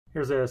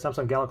Here's a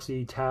Samsung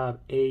Galaxy Tab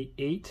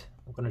A8.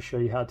 I'm going to show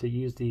you how to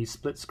use the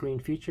split screen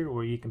feature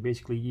where you can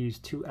basically use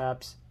two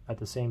apps at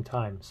the same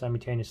time,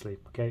 simultaneously,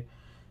 okay?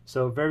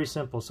 So very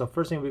simple. So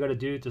first thing we got to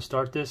do to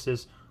start this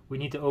is we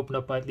need to open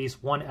up at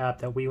least one app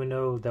that we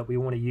know that we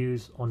want to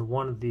use on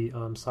one of the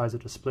sides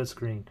of the split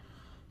screen.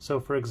 So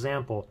for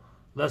example,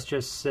 let's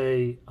just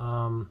say,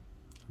 let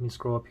me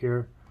scroll up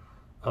here.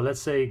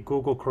 Let's say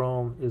Google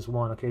Chrome is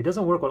one, okay? It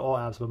doesn't work with all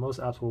apps, but most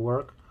apps will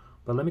work.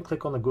 But let me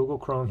click on the Google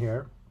Chrome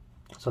here.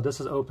 So this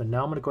is open.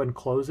 Now I'm going to go ahead and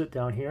close it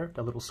down here,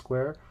 that little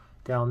square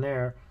down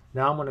there.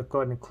 Now I'm going to go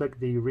ahead and click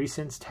the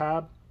Recents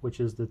tab, which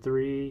is the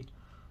three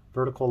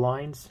vertical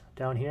lines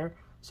down here.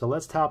 So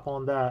let's tap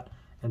on that,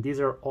 and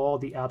these are all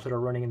the apps that are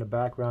running in the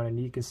background, and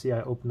you can see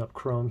I opened up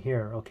Chrome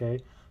here,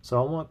 okay?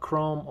 So I want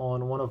Chrome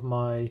on one of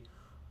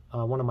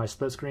my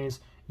split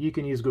screens. You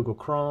can use Google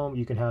Chrome,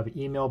 you can have an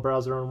email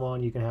browser on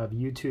one, you can have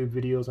YouTube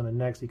videos on the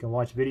next, you can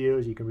watch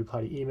videos, you can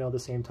reply to email at the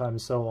same time,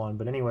 and so on.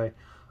 But anyway,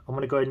 I'm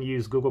going to go ahead and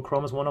use Google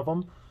Chrome as one of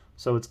them.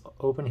 So it's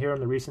open here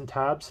in the recent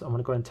tabs. I'm going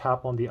to go ahead and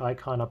tap on the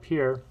icon up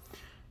here.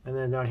 And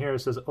then down here it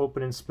says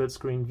open in split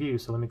screen view.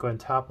 So let me go ahead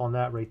and tap on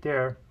that right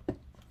there.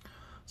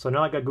 So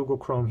now I got Google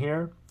Chrome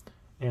here.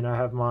 And I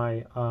have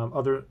my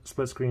other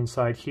split screen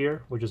side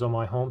here, which is on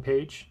my home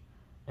page.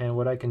 And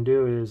what I can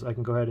do is I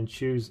can go ahead and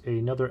choose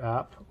another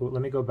app. Well,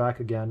 let me go back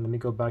again. Let me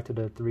go back to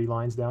the three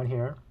lines down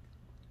here.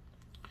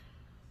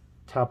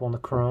 Tap on the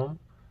Chrome.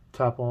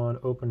 Tap on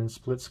open in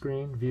split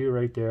screen view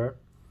right there.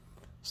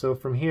 So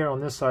from here on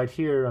this side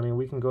here, I mean,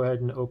 we can go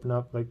ahead and open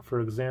up, like for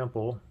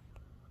example,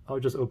 I'll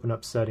just open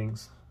up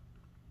settings.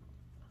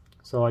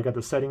 So I got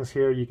the settings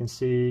here, you can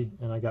see,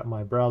 and I got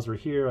my browser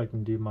here. I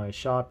can do my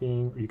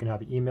shopping, or you can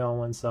have email on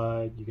one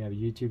side, you can have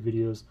YouTube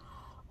videos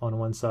on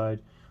one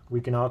side.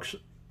 We can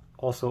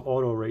also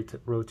auto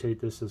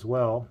rotate this as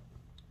well.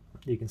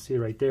 You can see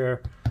right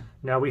there.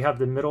 Now we have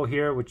the middle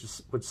here, which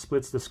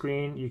splits the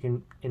screen. You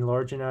can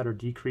enlarge that or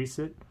decrease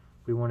it.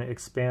 We want to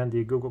expand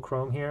the Google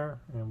Chrome here,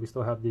 and we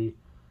still have the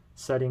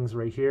settings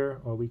right here,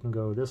 or we can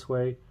go this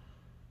way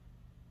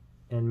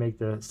and make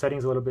the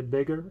settings a little bit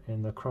bigger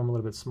and the Chrome a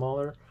little bit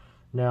smaller.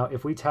 Now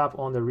if we tap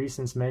on the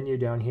Recents menu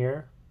down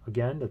here,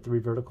 again the three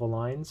vertical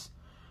lines,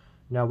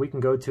 now we can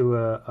go to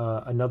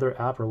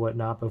another app or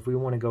whatnot, but if we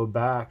want to go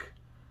back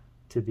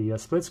to the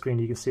split screen,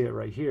 you can see it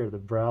right here, the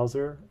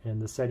browser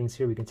and the settings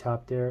here. We can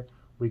tap there,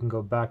 we can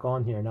go back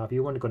on here. Now if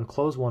you want to go and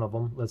close one of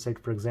them, let's say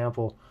for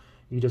example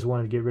you just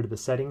wanted to get rid of the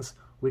settings,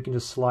 we can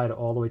just slide it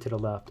all the way to the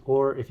left.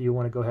 Or if you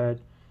want to go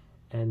ahead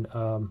and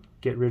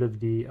get rid of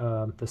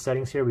the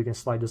settings here, we can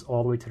slide this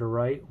all the way to the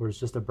right where it's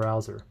just a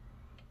browser.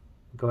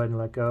 Go ahead and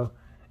let go,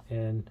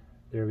 and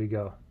there we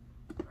go.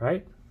 All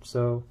right,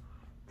 so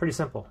pretty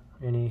simple.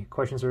 Any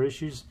questions or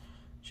issues,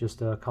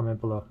 just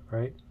comment below. All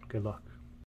right, good luck.